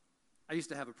I used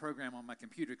to have a program on my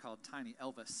computer called Tiny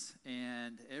Elvis,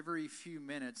 and every few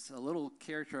minutes, a little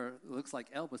character that looks like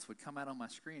Elvis would come out on my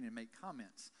screen and make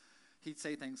comments. He'd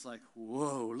say things like,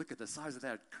 "Whoa, look at the size of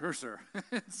that cursor."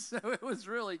 So it was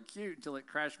really cute until it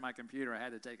crashed my computer. I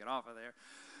had to take it off of there.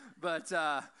 But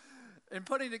in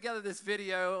putting together this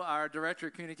video, our director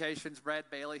of communications, Brad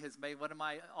Bailey, has made one of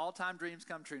my all-time dreams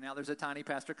come true. Now there's a tiny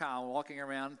Pastor Kyle walking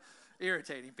around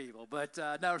irritating people. But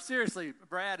no, seriously,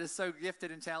 Brad is so gifted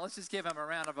in talent. Let's just give him a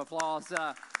round of applause.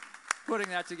 Putting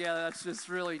that together, that's just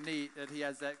really neat that he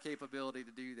has that capability to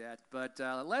do that. But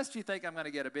lest you think I'm going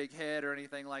to get a big head or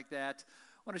anything like that,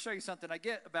 I want to show you something I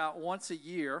get about once a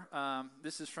year.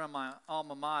 This is from my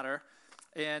alma mater.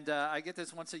 And I get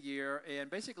this once a year,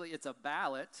 and basically it's a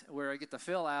ballot where I get to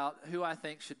fill out who I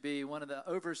think should be one of the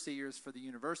overseers for the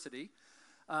university.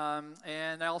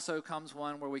 And also comes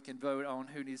one where we can vote on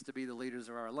who needs to be the leaders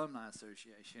of our alumni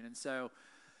association. And so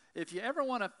if you ever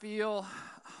want to feel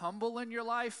humble in your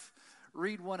life,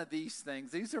 read one of these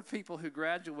things. These are people who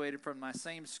graduated from my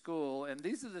same school, and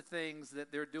these are the things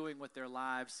that they're doing with their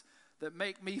lives that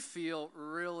make me feel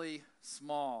really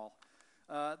small.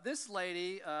 This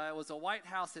lady was a White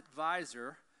House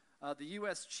advisor, the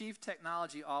U.S. Chief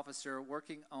Technology Officer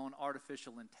working on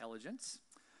artificial intelligence.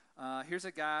 Here's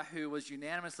a guy who was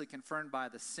unanimously confirmed by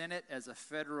the Senate as a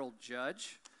federal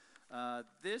judge.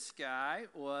 This guy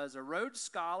was a Rhodes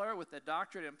Scholar with a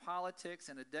doctorate in politics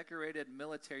and a decorated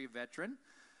military veteran.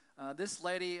 This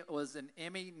lady was an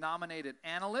Emmy-nominated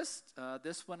analyst.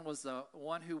 This one was the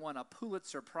one who won a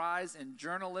Pulitzer Prize in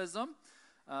journalism.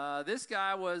 This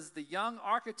guy was the Young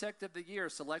Architect of the Year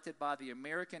selected by the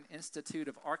American Institute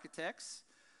of Architects.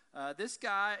 This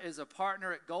guy is a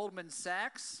partner at Goldman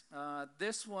Sachs.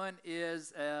 This one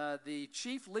is the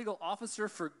chief legal officer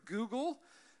for Google.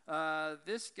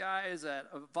 This guy is a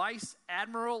vice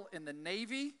admiral in the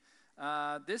Navy.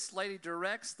 This lady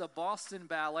directs the Boston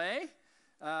Ballet.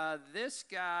 This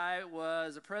guy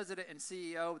was a president and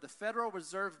CEO of the Federal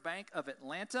Reserve Bank of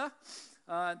Atlanta.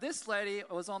 This lady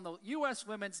was on the U.S.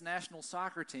 women's national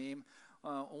soccer team,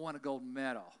 won a gold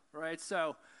medal, right?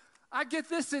 So I get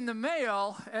this in the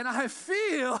mail, and I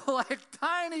feel like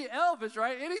Tiny Elvis,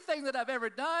 right? Anything that I've ever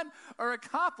done or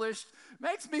accomplished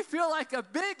makes me feel like a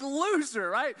big loser,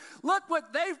 right? Look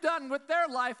what they've done with their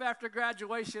life after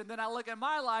graduation. Then I look at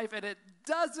my life, and it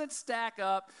doesn't stack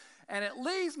up, and it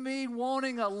leaves me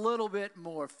wanting a little bit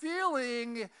more,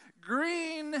 feeling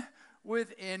green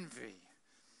with envy.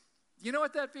 You know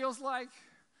what that feels like?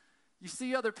 You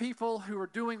see other people who are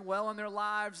doing well in their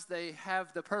lives. They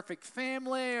have the perfect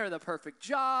family or the perfect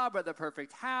job or the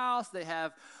perfect house. They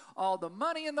have all the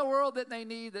money in the world that they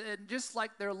need. And just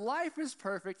like their life is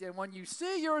perfect. And when you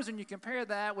see yours and you compare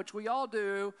that, which we all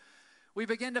do, we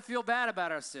begin to feel bad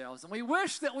about ourselves. And we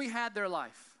wish that we had their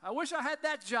life. I wish I had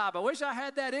that job. I wish I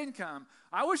had that income.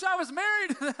 I wish I was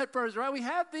married to that person, right? We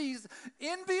have these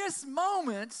envious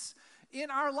moments in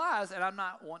our lives, and I'm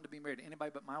not wanting to be married to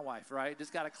anybody but my wife, right?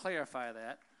 Just got to clarify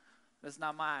that. That's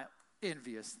not my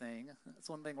envious thing. That's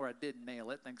one thing where I did nail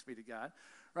it, thanks be to God,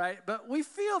 right? But we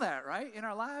feel that, right, in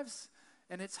our lives,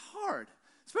 and it's hard,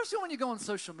 especially when you go on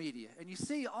social media and you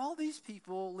see all these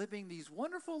people living these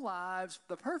wonderful lives,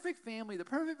 the perfect family, the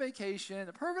perfect vacation,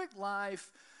 the perfect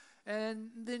life,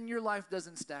 and then your life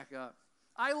doesn't stack up.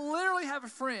 I literally have a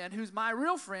friend who's my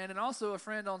real friend and also a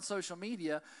friend on social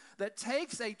media that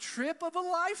takes a trip of a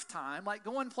lifetime, like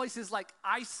going places like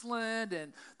Iceland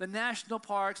and the national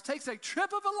parks, takes a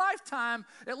trip of a lifetime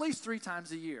at least 3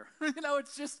 times a year. You know,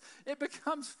 it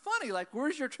becomes funny. Like,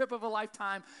 where's your trip of a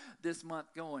lifetime this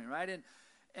month going, right?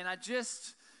 And I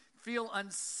just feel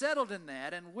unsettled in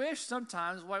that and wish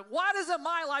sometimes, why doesn't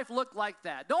my life look like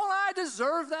that? Don't I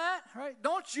deserve that, right?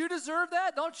 Don't you deserve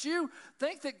that? Don't you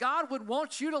think that God would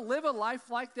want you to live a life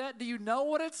like that? Do you know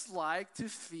what it's like to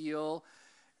feel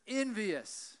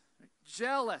envious,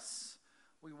 jealous?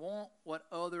 We want what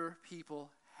other people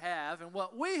have, and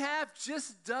what we have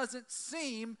just doesn't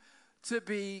seem to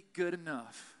be good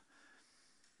enough.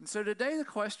 And so today the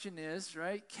question is,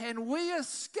 right, can we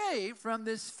escape from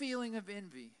this feeling of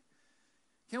envy?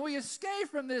 Can we escape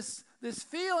from this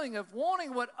feeling of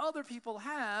wanting what other people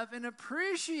have and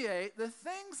appreciate the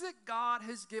things that God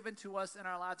has given to us in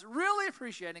our lives, really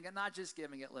appreciating it, not just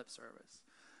giving it lip service?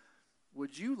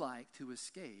 Would you like to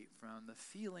escape from the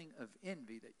feeling of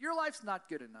envy that your life's not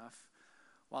good enough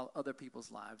while other people's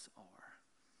lives are?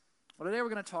 Well, today we're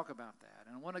going to talk about that,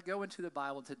 and I want to go into the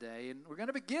Bible today, and we're going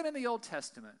to begin in the Old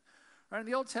Testament. Right, in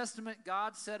the Old Testament,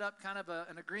 God set up kind of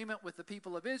an agreement with the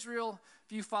people of Israel.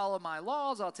 If you follow my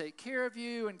laws, I'll take care of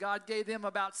you. And God gave them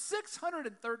about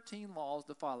 613 laws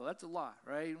to follow. That's a lot,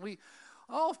 right? And we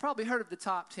all have probably heard of the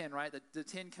top 10, right? The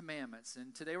 10 Commandments.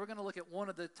 And today we're going to look at one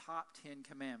of the top 10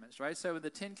 commandments, right? So in the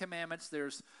 10 Commandments,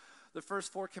 there's the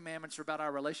first 4 commandments are about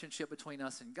our relationship between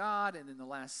us and God, and then the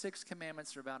last 6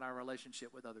 commandments are about our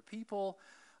relationship with other people.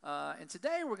 And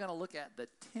today we're going to look at the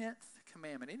 10th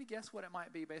commandment. Any guess what it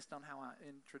might be based on how I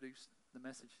introduced the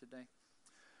message today?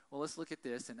 Well, let's look at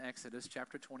this in Exodus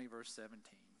chapter 20, verse 17.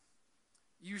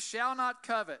 You shall not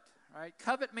covet, right?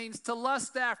 Covet means to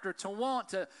lust after, to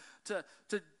want,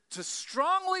 to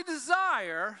strongly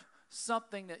desire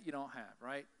something that you don't have,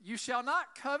 right? You shall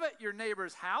not covet your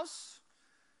neighbor's house.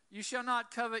 You shall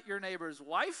not covet your neighbor's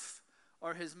wife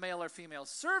or his male or female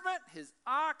servant, his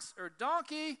ox or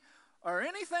donkey, or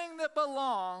anything that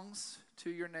belongs to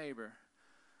your neighbor.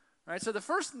 All right, so the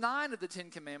first 9 of the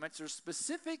 10 commandments are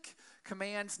specific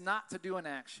commands not to do an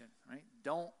action, right?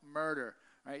 Don't murder,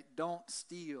 right? Don't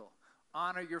steal.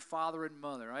 Honor your father and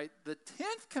mother, right? The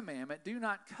 10th commandment, do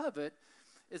not covet,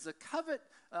 is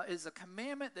a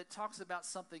commandment that talks about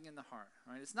something in the heart,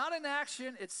 right? It's not an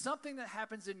action, it's something that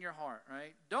happens in your heart,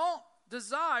 right? Don't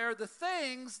desire the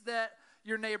things that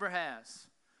your neighbor has,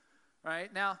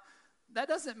 right? Now, that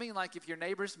doesn't mean like if your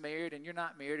neighbor's married and you're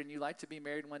not married and you like to be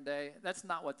married one day. That's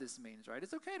not what this means, right?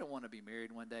 It's okay to want to be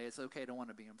married one day. It's okay to want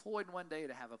to be employed one day,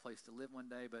 to have a place to live one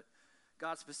day. But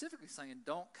God's specifically saying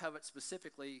don't covet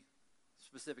specific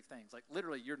things, like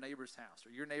literally your neighbor's house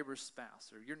or your neighbor's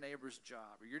spouse or your neighbor's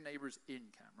job or your neighbor's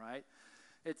income, right?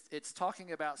 It's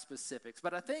talking about specifics.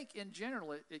 But I think in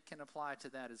general it can apply to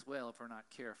that as well if we're not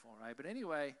careful, right? But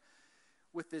anyway,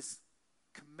 with this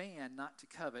command not to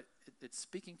covet, it's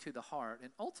speaking to the heart.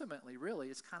 And ultimately, really,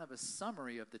 it's kind of a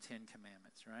summary of the 10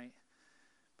 commandments, right?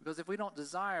 Because if we don't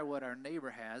desire what our neighbor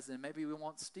has, then maybe we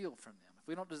won't steal from them. If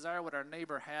we don't desire what our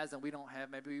neighbor has and we don't have,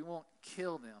 maybe we won't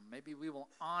kill them. Maybe we will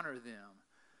honor them,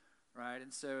 right?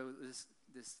 And so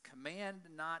this command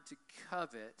not to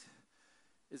covet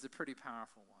is a pretty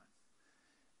powerful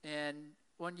one. And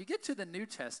when you get to the New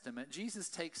Testament, Jesus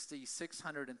takes these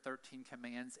 613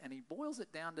 commands and he boils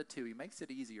it down to 2. He makes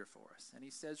it easier for us. And he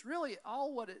says, really,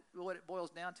 all what it boils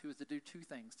down to is to do 2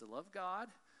 things: to love God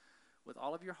with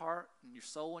all of your heart and your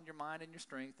soul and your mind and your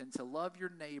strength, and to love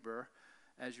your neighbor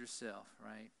as yourself,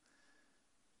 right?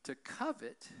 To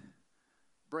covet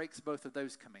breaks both of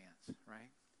those commands,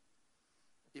 right?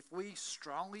 If we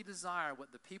strongly desire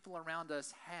what the people around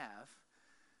us have,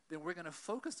 then we're going to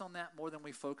focus on that more than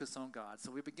we focus on God.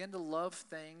 So we begin to love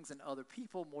things and other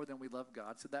people more than we love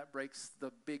God. So that breaks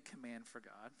the big command for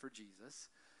God, for Jesus.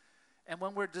 And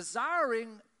when we're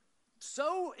desiring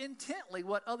so intently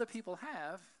what other people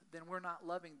have, then we're not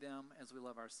loving them as we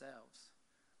love ourselves.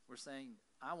 We're saying,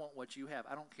 I want what you have.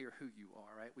 I don't care who you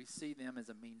are, right? We see them as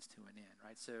a means to an end,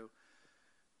 right? So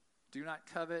do not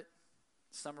covet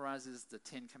summarizes the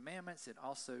 10 commandments. It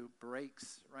also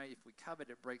breaks, right? If we covet,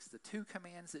 it breaks the 2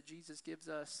 commands that Jesus gives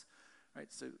us,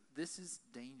 right? So this is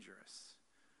dangerous,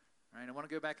 right? I want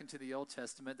to go back into the Old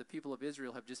Testament. The people of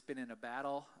Israel have just been in a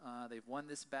battle. They've won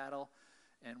this battle,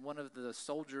 and one of the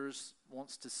soldiers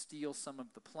wants to steal some of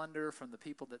the plunder from the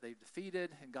people that they've defeated,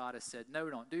 and God has said, no,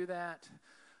 don't do that.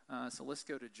 So let's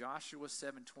go to Joshua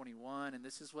 7:21, and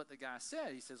this is what the guy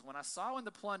said. He says, when I saw in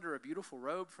the plunder a beautiful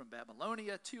robe from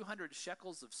Babylonia, 200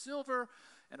 shekels of silver,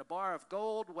 and a bar of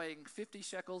gold weighing 50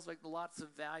 shekels, like lots of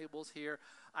valuables here,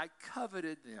 I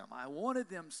coveted them. I wanted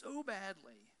them so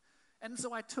badly. And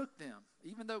so I took them,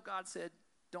 even though God said,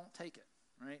 don't take it,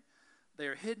 right? They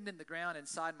are hidden in the ground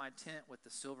inside my tent with the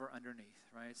silver underneath,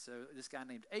 right? So this guy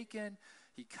named Achan,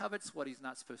 he covets what he's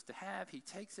not supposed to have. He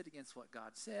takes it against what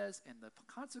God says, and the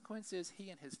consequence is he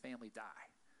and his family die,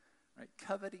 right?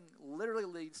 Coveting literally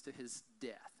leads to his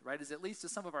death, right? As it leads to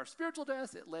some of our spiritual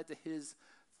deaths, it led to his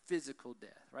physical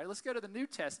death, right? Let's go to the New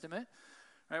Testament,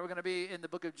 right? We're going to be in the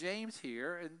book of James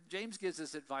here, and James gives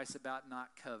us advice about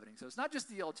not coveting. So it's not just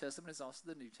the Old Testament, it's also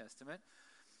the New Testament.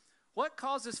 What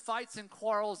causes fights and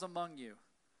quarrels among you?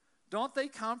 Don't they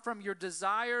come from your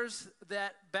desires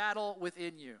that battle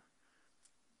within you?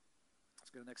 Let's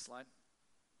go to the next slide.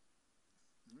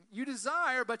 You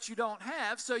desire, but you don't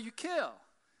have, so you kill.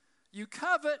 You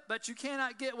covet, but you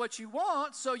cannot get what you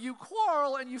want, so you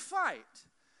quarrel and you fight.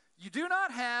 You do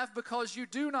not have because you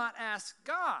do not ask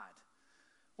God.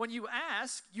 When you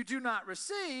ask, you do not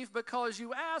receive because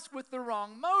you ask with the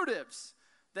wrong motives,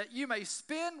 that you may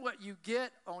spend what you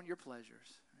get on your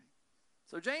pleasures.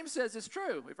 So James says it's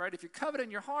true, right? If you covet in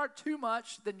your heart too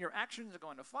much, then your actions are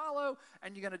going to follow,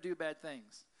 and you're going to do bad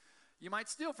things. You might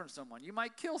steal from someone. You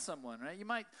might kill someone, right? You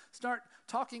might start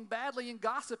talking badly and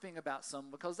gossiping about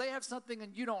someone because they have something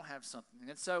and you don't have something.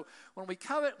 And so when we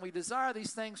covet and we desire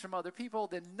these things from other people,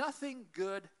 then nothing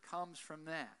good comes from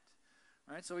that,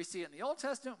 All right, so we see it in the Old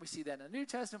Testament. We see that in the New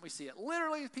Testament. We see it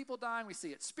literally, people dying. We see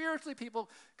it spiritually, people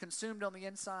consumed on the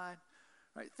inside.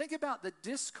 Right? Think about the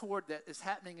discord that is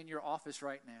happening in your office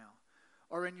right now,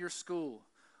 or in your school,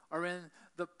 or in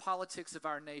the politics of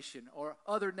our nation, or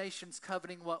other nations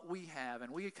coveting what we have,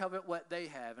 and we covet what they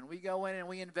have, and we go in and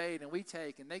we invade and we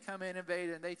take, and they come in, invade,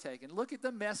 and they take. And look at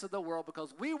the mess of the world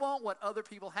because we want what other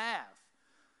people have,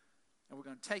 and we're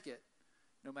going to take it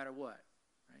no matter what.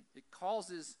 Right? It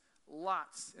causes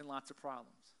lots and lots of problems.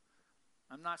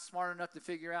 I'm not smart enough to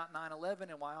figure out 9/11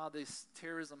 and why all this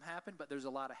terrorism happened, but there's a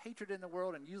lot of hatred in the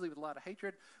world, and usually with a lot of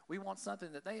hatred, we want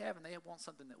something that they have, and they want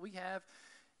something that we have,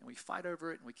 and we fight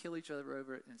over it, and we kill each other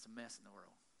over it, and it's a mess in the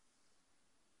world.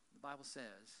 The Bible says,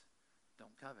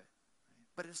 don't covet. Right?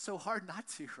 But it's so hard not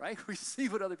to, right? We see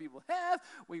what other people have.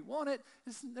 We want it.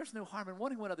 There's no harm in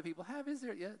wanting what other people have, is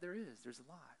there? Yeah, there is. There's a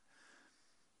lot.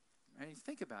 And you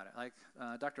think about it, like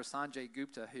Dr. Sanjay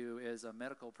Gupta, who is a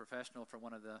medical professional for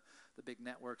one of the big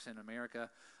networks in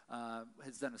America,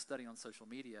 has done a study on social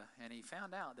media, and he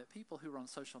found out that people who are on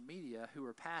social media who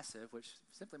are passive, which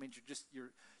simply means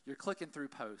you're clicking through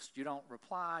posts, you don't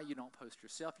reply, you don't post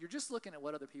yourself, you're just looking at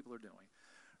what other people are doing.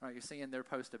 Right? You're seeing their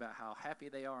post about how happy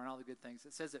they are and all the good things.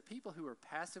 It says that people who are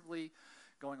passively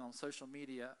going on social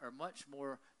media are much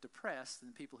more depressed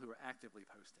than people who are actively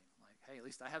posting. Hey, at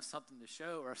least I have something to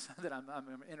show, or that I'm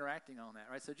interacting on that,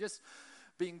 right? So just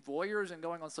being voyeurs and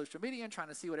going on social media and trying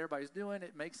to see what everybody's doing,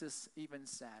 it makes us even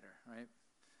sadder, right?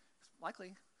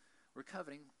 Likely, we're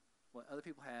coveting what other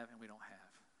people have and we don't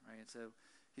have, right? And so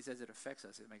he says it affects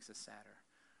us. It makes us sadder,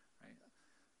 right?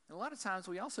 And a lot of times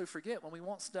we also forget when we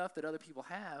want stuff that other people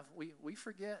have, we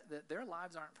forget that their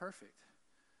lives aren't perfect,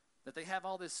 that they have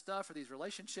all this stuff or these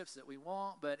relationships that we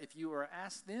want, but if you were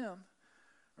asked them,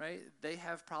 right? They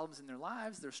have problems in their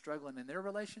lives. They're struggling in their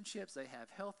relationships. They have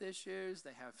health issues.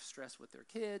 They have stress with their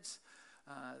kids.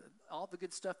 All the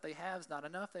good stuff they have is not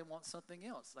enough. They want something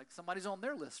else. Like somebody's on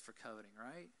their list for coveting,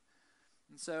 right?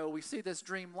 And so we see this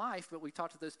dream life, but we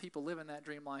talk to those people living that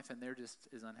dream life, and they're just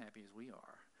as unhappy as we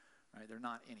are, right? They're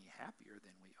not any happier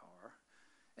than we are.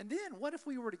 And then what if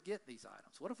we were to get these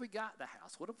items? What if we got the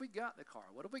house? What if we got the car?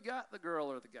 What if we got the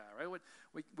girl or the guy, right?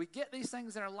 We get these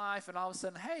things in our life, and all of a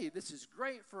sudden, hey, this is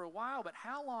great for a while, but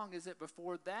how long is it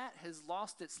before that has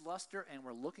lost its luster and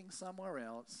we're looking somewhere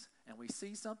else, and we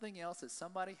see something else that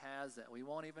somebody has that we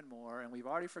want even more, and we've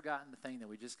already forgotten the thing that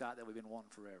we just got that we've been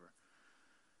wanting forever,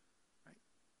 right?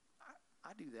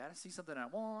 I do that. I see something I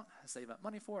want. I save up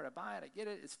money for it. I buy it. I get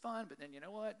it. It's fun. But then you know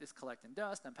what? It's collecting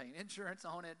dust. I'm paying insurance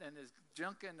on it. And there's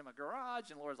junk into my garage.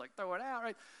 And Laura's like, throw it out,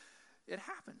 right? It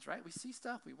happens, right? We see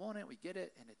stuff. We want it. We get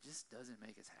it. And it just doesn't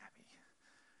make us happy,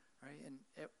 right? And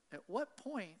at what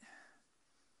point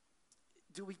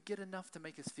do we get enough to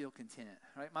make us feel content,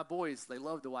 right? My boys, they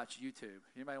love to watch YouTube.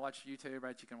 Anybody watch YouTube,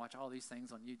 right? You can watch all these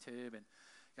things on YouTube. And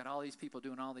got all these people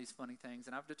doing all these funny things.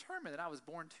 And I've determined that I was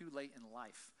born too late in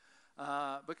life.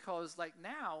 Because like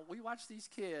now we watch these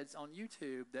kids on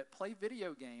YouTube that play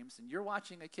video games, and you're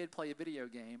watching a kid play a video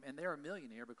game and they're a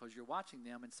millionaire because you're watching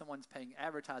them and someone's paying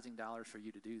advertising dollars for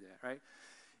you to do that, right?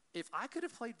 If I could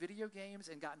have played video games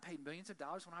and gotten paid millions of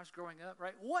dollars when I was growing up,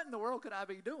 right, what in the world could I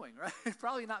be doing, right?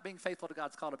 Probably not being faithful to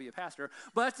God's call to be a pastor,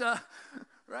 but,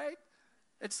 right?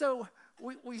 And so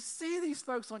we see these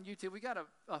folks on YouTube. We got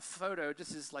a photo.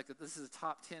 This is a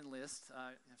top 10 list.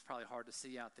 It's probably hard to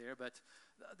see out there, but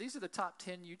these are the top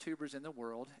 10 YouTubers in the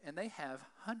world, and they have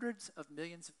hundreds of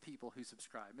millions of people who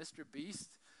subscribe. Mr.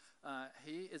 Beast,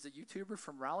 he is a YouTuber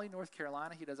from Raleigh, North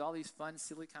Carolina. He does all these fun,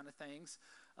 silly kind of things.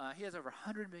 He has over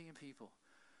 100 million people.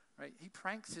 Right? He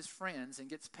pranks his friends and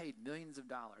gets paid millions of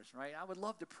dollars, right? I would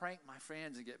love to prank my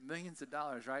friends and get millions of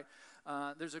dollars, right?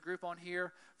 There's a group on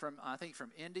here from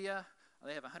India.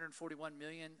 They have 141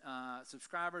 million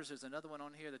subscribers. There's another one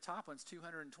on here. The top one's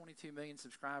 222 million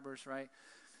subscribers, right?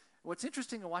 What's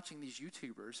interesting in watching these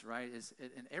YouTubers, right, is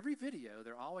in every video,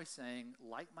 they're always saying,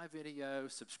 like my video,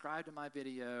 subscribe to my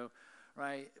video,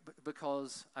 right?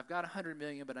 Because I've got 100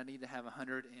 million, but I need to have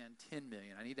 110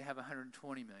 million. I need to have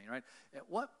 120 million, right? At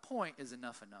what point is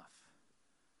enough enough?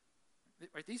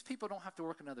 Right? These people don't have to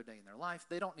work another day in their life.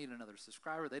 They don't need another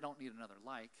subscriber. They don't need another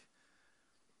like.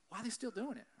 Why are they still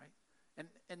doing it, right?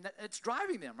 And it's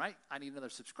driving them, right? I need another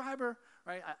subscriber,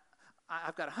 right?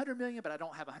 I've got 100 million, but I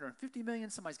don't have 150 million.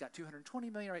 Somebody's got 220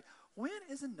 million, right? When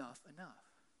is enough enough?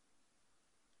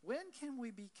 When can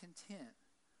we be content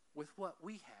with what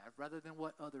we have rather than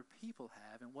what other people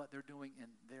have and what they're doing in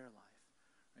their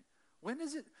life? Right?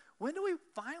 When do we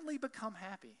finally become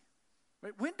happy?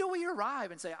 Right? When do we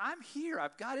arrive and say, I'm here,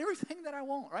 I've got everything that I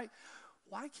want, right?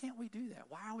 Why can't we do that?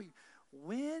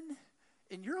 When,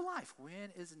 in your life,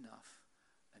 when is enough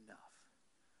enough?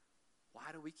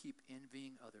 Why do we keep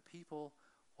envying other people,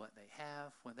 what they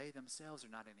have, when they themselves are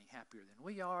not any happier than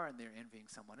we are, and they're envying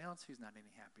someone else who's not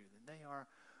any happier than they are?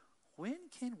 When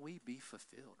can we be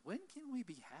fulfilled? When can we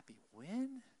be happy?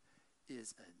 When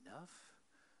is enough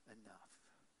enough?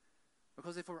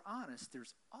 Because if we're honest,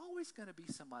 there's always going to be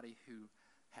somebody who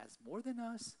has more than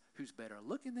us, who's better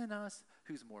looking than us,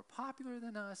 who's more popular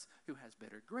than us, who has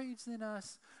better grades than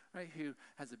us, right? Who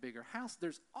has a bigger house.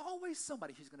 There's always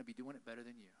somebody who's going to be doing it better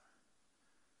than you.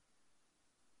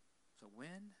 So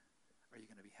when are you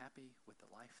going to be happy with the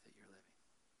life that you're living?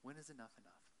 When is enough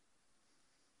enough?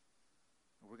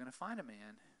 We're going to find a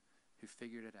man who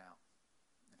figured it out.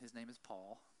 And his name is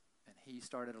Paul. And he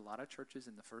started a lot of churches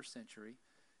in the first century.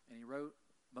 And he wrote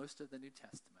most of the New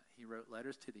Testament. He wrote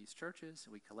letters to these churches.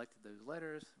 We collected those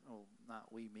letters. Well,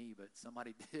 not me, but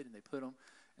somebody did, and they put them,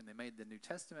 and they made the New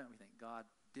Testament. We think God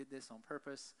did this on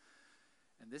purpose.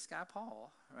 And this guy,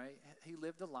 Paul, right, he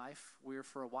lived a life where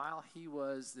for a while he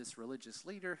was this religious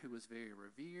leader who was very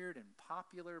revered and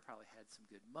popular, probably had some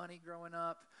good money growing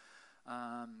up.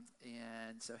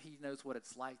 And so he knows what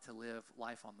it's like to live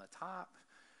life on the top.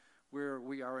 Where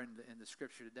we are in the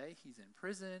scripture today, he's in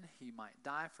prison. He might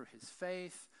die for his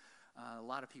faith. A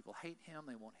lot of people hate him.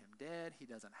 They want him dead. He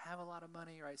doesn't have a lot of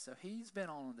money, right? So he's been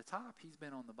on the top. He's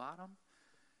been on the bottom.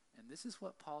 And this is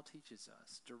what Paul teaches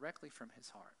us directly from his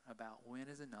heart about when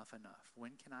is enough enough?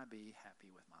 When can I be happy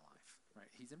with my life, right?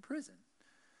 He's in prison.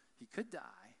 He could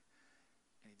die,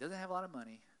 and he doesn't have a lot of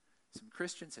money. Some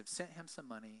Christians have sent him some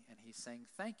money, and he's saying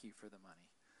thank you for the money.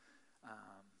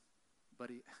 But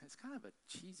it's kind of a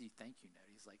cheesy thank you note.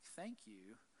 He's like, thank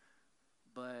you,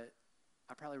 but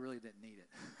I probably really didn't need it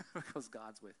because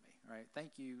God's with me, right?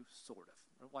 Thank you, sort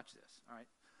of. Watch this, all right?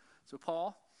 So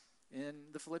Paul, in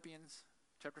the Philippians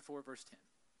chapter 4, verse 10.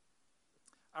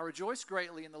 I rejoice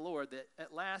greatly in the Lord that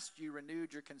at last you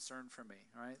renewed your concern for me,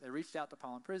 all right? They reached out to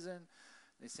Paul in prison.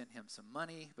 They sent him some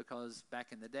money because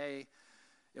back in the day,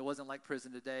 it wasn't like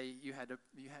prison today.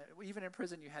 Even in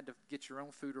prison, you had to get your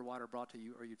own food or water brought to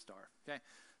you or you'd starve, okay?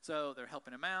 So they're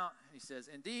helping him out. He says,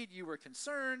 indeed, you were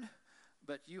concerned,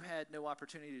 but you had no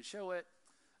opportunity to show it.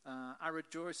 I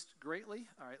rejoiced greatly.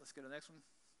 All right, let's go to the next one.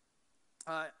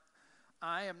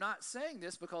 I am not saying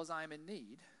this because I am in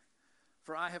need,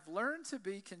 for I have learned to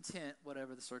be content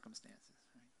whatever the circumstances.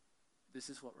 Right? This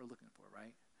is what we're looking for,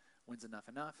 right? When's enough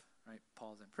enough, right?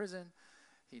 Paul's in prison.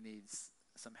 He needs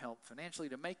some help financially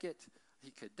to make it.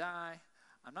 He could die.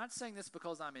 I'm not saying this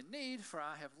because I'm in need, for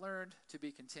I have learned to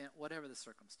be content whatever the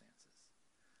circumstances.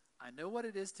 I know what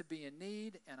it is to be in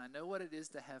need, and I know what it is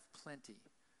to have plenty.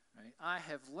 Right? I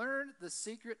have learned the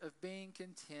secret of being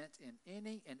content in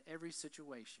any and every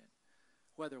situation,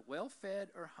 whether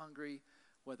well-fed or hungry,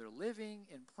 whether living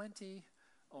in plenty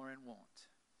or in want.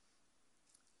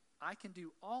 I can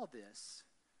do all this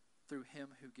through him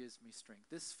who gives me strength.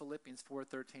 This Philippians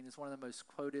 4:13 is one of the most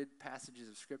quoted passages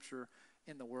of Scripture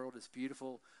in the world. It's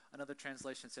beautiful. Another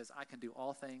translation says, I can do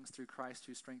all things through Christ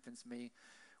who strengthens me.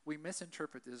 We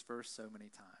misinterpret this verse so many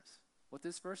times. What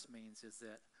this verse means is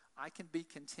that I can be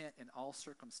content in all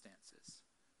circumstances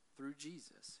through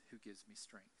Jesus who gives me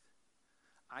strength.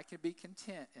 I can be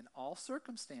content in all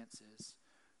circumstances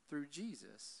through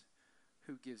Jesus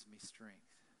who gives me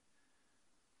strength.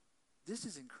 This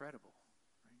is incredible.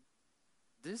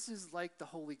 This is like the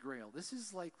Holy Grail. This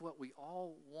is like what we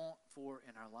all want for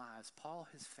in our lives. Paul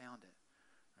has found it,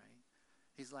 right?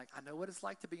 He's like, I know what it's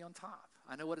like to be on top.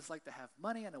 I know what it's like to have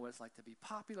money. I know what it's like to be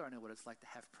popular. I know what it's like to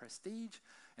have prestige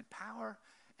and power.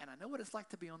 And I know what it's like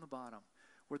to be on the bottom,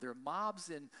 where there are mobs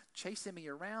and chasing me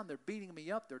around. They're beating me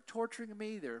up. They're torturing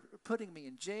me. They're putting me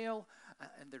in jail.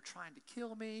 And they're trying to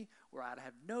kill me, where I'd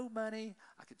have no money.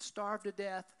 I could starve to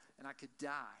death, and I could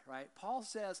die, right? Paul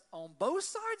says on both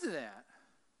sides of that,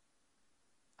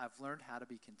 I've learned how to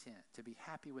be content, to be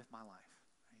happy with my life,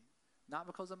 right? Not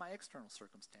because of my external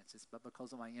circumstances, but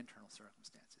because of my internal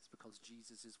circumstances, because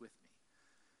Jesus is with me,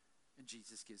 and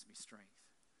Jesus gives me strength,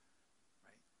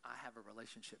 right? I have a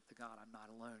relationship with God. I'm not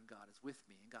alone. God is with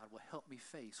me, and God will help me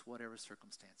face whatever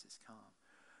circumstances come.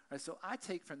 Right, so I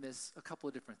take from this a couple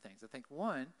of different things. I think,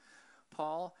 one,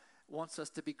 Paul wants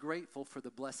us to be grateful for the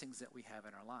blessings that we have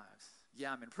in our lives.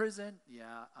 Yeah, I'm in prison.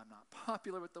 Yeah, I'm not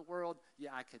popular with the world.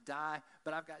 Yeah, I could die,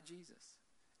 but I've got Jesus.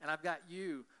 And I've got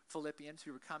you, Philippians,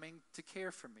 who are coming to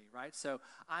care for me, right? So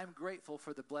I'm grateful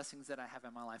for the blessings that I have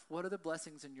in my life. What are the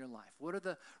blessings in your life? What are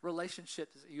the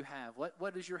relationships that you have?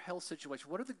 What is your health situation?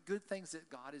 What are the good things that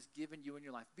God has given you in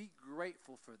your life? Be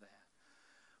grateful for that.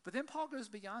 But then Paul goes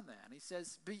beyond that, and he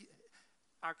says,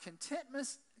 our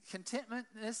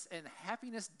contentmentness and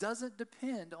happiness doesn't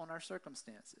depend on our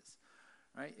circumstances,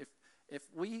 right? If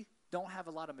we don't have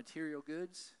a lot of material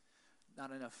goods,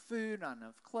 not enough food, not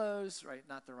enough clothes, right?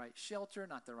 Not the right shelter,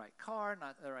 not the right car,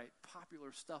 not the right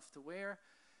popular stuff to wear.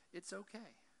 It's okay.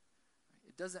 Right?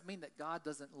 It doesn't mean that God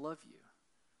doesn't love you.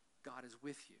 God is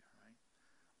with you, right?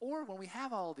 Or when we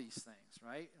have all these things,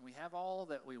 right? And we have all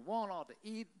that we want, all to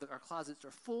eat, our closets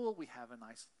are full, we have a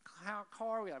nice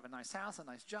car, we have a nice house, a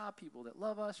nice job, people that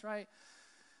love us, right?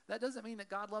 That doesn't mean that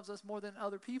God loves us more than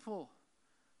other people,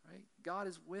 right? God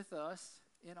is with us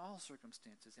in all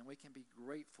circumstances, and we can be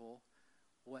grateful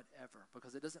whatever,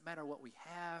 because it doesn't matter what we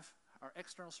have, our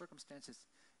external circumstances,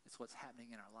 it's what's happening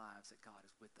in our lives that God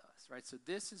is with us, right? So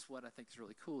this is what I think is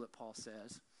really cool that Paul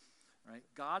says, right?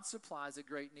 God supplies a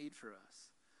great need for us,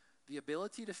 the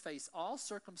ability to face all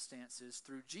circumstances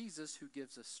through Jesus who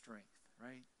gives us strength,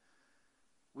 right?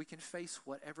 We can face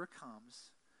whatever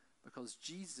comes because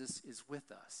Jesus is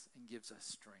with us and gives us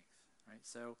strength, right?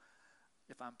 So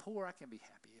if I'm poor, I can be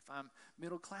happy. If I'm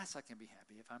middle class, I can be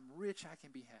happy. If I'm rich, I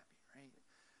can be happy, right?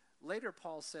 Later,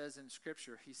 Paul says in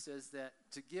Scripture, he says that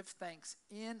to give thanks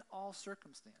in all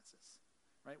circumstances,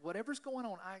 right? Whatever's going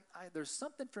on, there's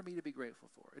something for me to be grateful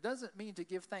for. It doesn't mean to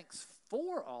give thanks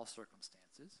for all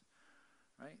circumstances,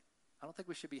 right? I don't think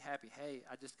we should be happy, hey,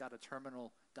 I just got a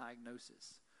terminal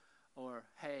diagnosis. Or,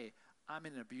 hey, I'm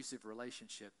in an abusive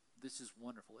relationship. This is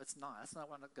wonderful. It's not. That's not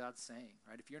what God's saying,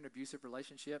 right? If you're in an abusive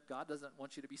relationship, God doesn't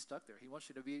want you to be stuck there. He wants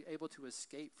you to be able to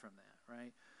escape from that,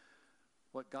 right?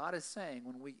 What God is saying,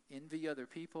 when we envy other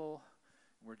people,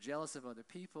 we're jealous of other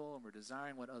people, and we're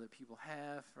desiring what other people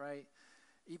have, right?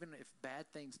 Even if bad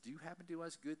things do happen to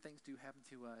us, good things do happen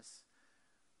to us,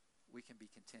 we can be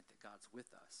content that God's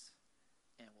with us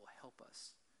and will help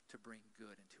us to bring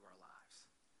good into our lives,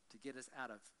 to get us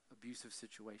out of abusive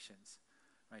situations,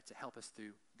 right, to help us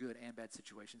through good and bad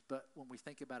situations. But when we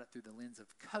think about it through the lens of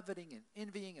coveting and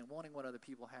envying and wanting what other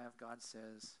people have, God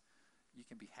says you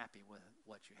can be happy with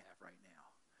what you have right now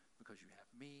because you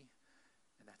have me,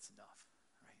 and that's enough,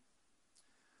 right?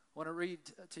 I want to read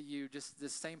to you just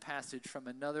this same passage from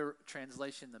another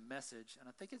translation, The Message, and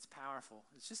I think it's powerful.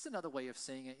 It's just another way of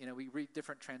seeing it. You know, we read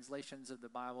different translations of the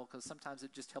Bible because sometimes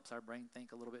it just helps our brain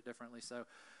think a little bit differently. So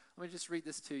let me just read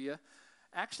this to you.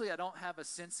 Actually, I don't have a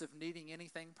sense of needing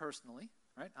anything personally,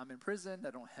 right? I'm in prison.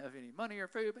 I don't have any money or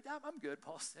food, but I'm good,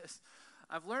 Paul says.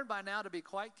 I've learned by now to be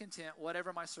quite content,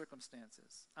 whatever my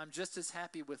circumstances. I'm just as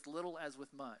happy with little as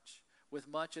with much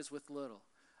as with little.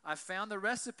 I've found the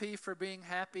recipe for being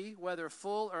happy, whether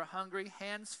full or hungry,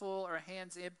 hands full or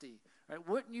hands empty, right?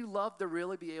 Wouldn't you love to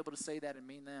really be able to say that and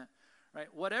mean that, right?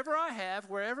 Whatever I have,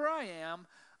 wherever I am,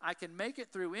 I can make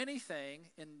it through anything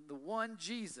in the one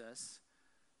Jesus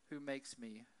who makes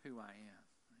me who I am.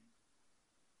 Right?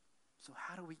 So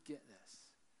how do we get this?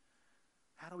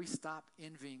 How do we stop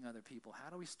envying other people?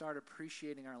 How do we start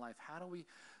appreciating our life? How do we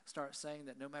start saying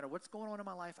that no matter what's going on in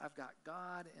my life, I've got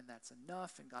God, and that's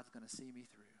enough, and God's going to see me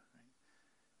through, right?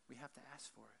 We have to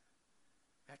ask for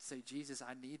it. We have to say, Jesus,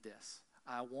 I need this.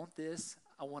 I want this.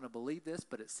 I want to believe this,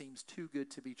 but it seems too good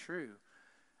to be true.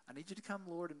 I need you to come,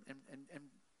 Lord, and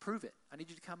prove it. I need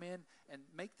you to come in and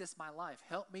make this my life.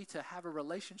 Help me to have a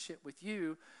relationship with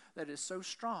you that is so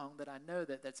strong that I know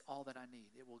that that's all that I need.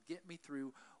 It will get me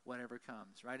through whatever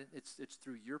comes, right? It's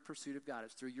through your pursuit of God.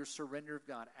 It's through your surrender of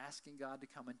God, asking God to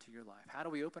come into your life. How do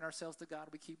we open ourselves to God?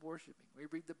 We keep worshiping. We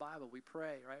read the Bible. We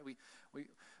pray, right?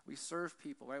 We serve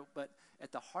people, right? But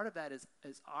at the heart of that is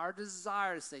our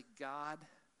desire to say, God,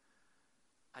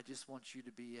 I just want you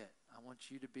to be it. I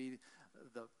want you to be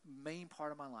the main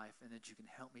part of my life, and that you can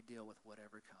help me deal with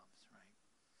whatever comes, right?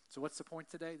 So what's the point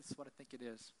today? This is what I think it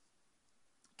is.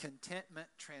 Contentment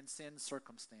transcends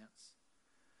circumstance.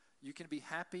 You can be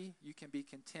happy, you can be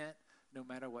content, no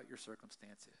matter what your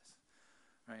circumstance is,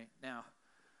 right? Now,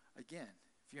 again,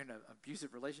 if you're in an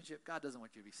abusive relationship, God doesn't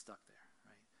want you to be stuck there,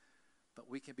 right? But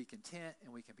we can be content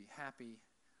and we can be happy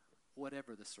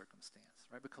whatever the circumstance,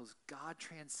 right? Because God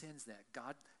transcends that.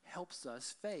 God helps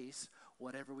us face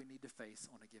whatever we need to face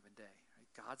on a given day,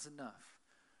 right? God's enough,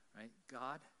 right?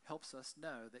 God helps us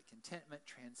know that contentment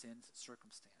transcends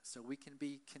circumstance. So we can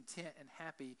be content and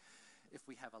happy if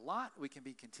we have a lot. We can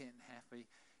be content and happy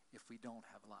if we don't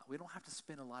have a lot. We don't have to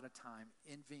spend a lot of time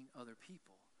envying other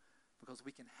people because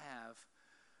we can have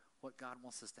what God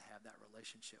wants us to have, that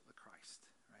relationship with Christ,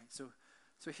 right?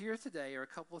 So here today are a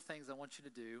couple of things I want you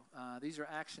to do. These are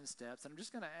action steps. And I'm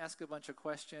just going to ask a bunch of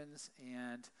questions,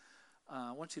 and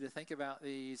I want you to think about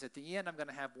these. At the end, I'm going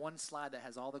to have one slide that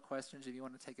has all the questions. If you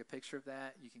want to take a picture of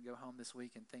that, you can go home this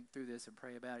week and think through this and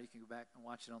pray about it. You can go back and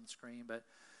watch it on the screen. But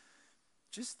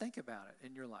just think about it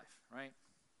in your life, right?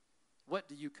 What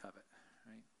do you covet,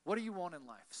 right? What do you want in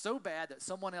life? So bad that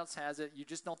someone else has it, you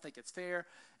just don't think it's fair,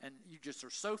 and you just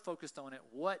are so focused on it.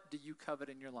 What do you covet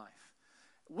in your life?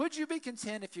 would you be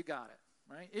content if you got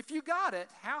it, right? If you got it,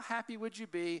 how happy would you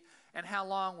be, and how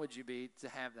long would you be to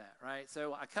have that, right?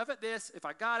 So I covet this. If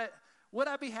I got it, would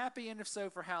I be happy, and if so,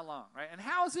 for how long, right? And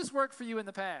how has this worked for you in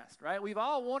the past, right? We've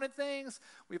all wanted things.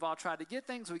 We've all tried to get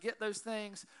things. We get those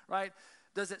things, right?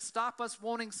 Does it stop us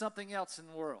wanting something else in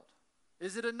the world?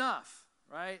 Is it enough,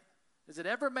 right? Has it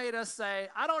ever made us say,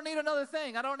 I don't need another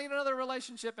thing. I don't need another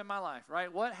relationship in my life,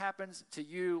 right? What happens to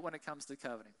you when it comes to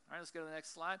coveting? All right, let's go to the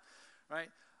next slide, right?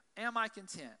 Am I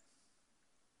content?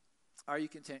 Are you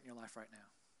content in your life right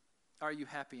now? Are you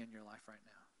happy in your life right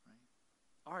now,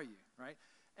 right? Are you, right?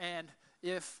 And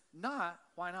if not,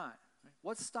 why not? Right?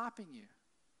 What's stopping you,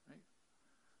 right?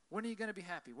 When are you going to be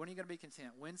happy? When are you going to be content?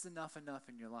 When's enough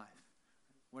in your life?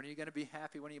 When are you going to be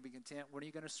happy? When are you going to be content? When are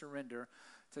you going to surrender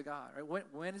to God? Right?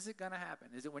 When is it going to happen?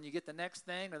 Is it when you get the next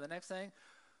thing or the next thing?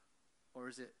 Or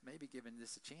is it maybe giving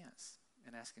this a chance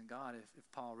and asking God if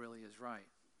Paul really is right?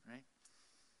 Right?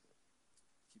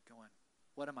 Keep going.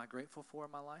 What am I grateful for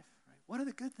in my life? Right? What are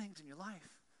the good things in your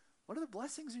life? What are the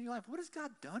blessings in your life? What has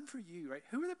God done for you? Right?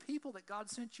 Who are the people that God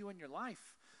sent you in your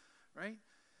life? Right?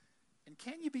 And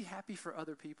can you be happy for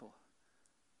other people?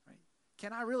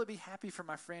 Can I really be happy for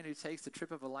my friend who takes the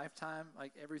trip of a lifetime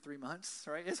like every 3 months,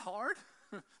 right? It's hard,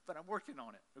 but I'm working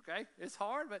on it, okay? It's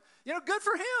hard, but, good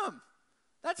for him.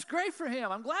 That's great for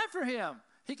him. I'm glad for him.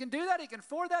 He can do that. He can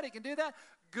afford that. He can do that.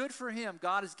 Good for him.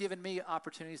 God has given me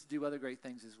opportunities to do other great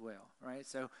things as well, right?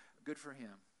 So good for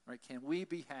him, right? Can we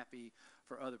be happy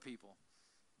for other people,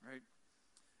 right?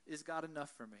 Is God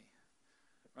enough for me,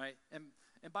 right? And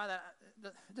by that,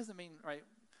 it doesn't mean, right,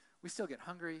 we still get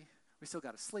hungry. We still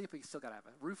got to sleep. We still got to have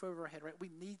a roof over our head, right?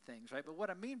 We need things, right? But what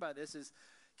I mean by this is,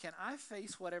 can I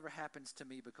face whatever happens to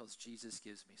me because Jesus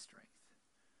gives me strength?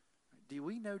 Right? Do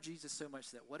we know Jesus so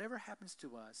much that whatever happens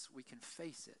to us, we can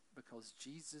face it because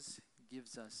Jesus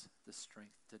gives us the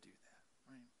strength to do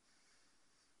that, right?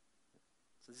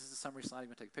 So this is a summary slide. You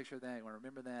want to take a picture of that? You want to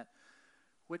remember that?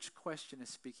 Which question is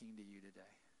speaking to you today?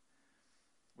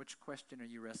 Which question are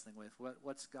you wrestling with?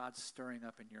 What's God stirring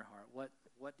up in your heart? What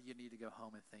do you need to go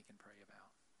home and think and pray about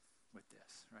with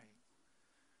this,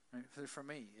 right? For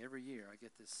me, every year I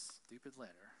get this stupid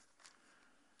letter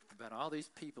about all these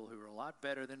people who are a lot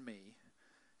better than me,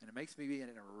 and it makes me be in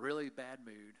a really bad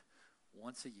mood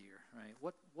once a year, right?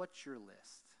 What's your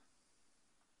list?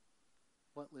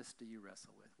 What list do you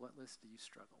wrestle with? What list do you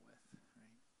struggle with,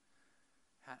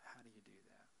 right? How do you do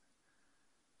that?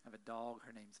 I have a dog.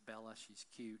 Her name's Bella. She's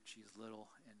cute. She's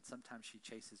little, and sometimes she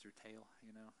chases her tail.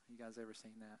 You guys ever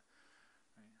seen that?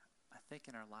 Right? I think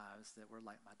in our lives that we're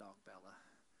like my dog Bella,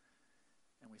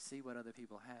 and we see what other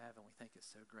people have, and we think it's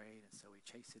so great, and so we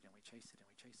chase it, and we chase it, and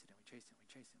we chase it, and we chase it, and we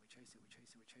chase it, and we chase it, we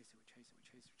chase it, we chase it, we chase it, we chase it, we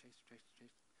chase it, we chase it, we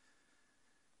chase it,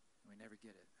 and we never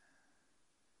get it,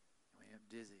 and we end up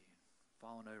dizzy, and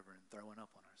falling over, and throwing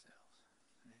up on ourselves.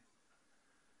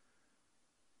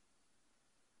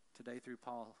 Today through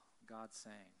Paul, God's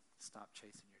saying, stop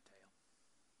chasing your tail.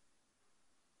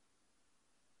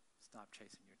 Stop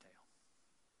chasing your tail.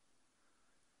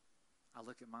 I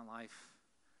look at my life,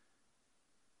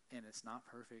 and it's not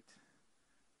perfect,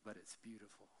 but it's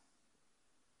beautiful.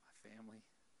 My family,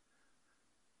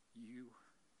 you,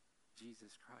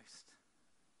 Jesus Christ.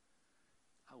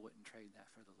 I wouldn't trade that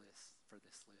for this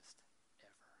list,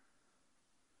 ever.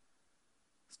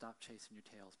 Stop chasing your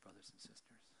tails, brothers and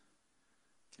sisters.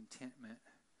 Contentment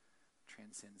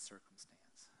transcends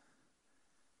circumstance.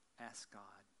 Ask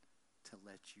God to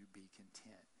let you be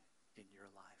content in your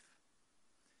life.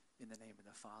 In the name of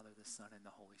the Father, the Son, and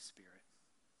the Holy Spirit.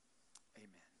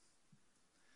 Amen.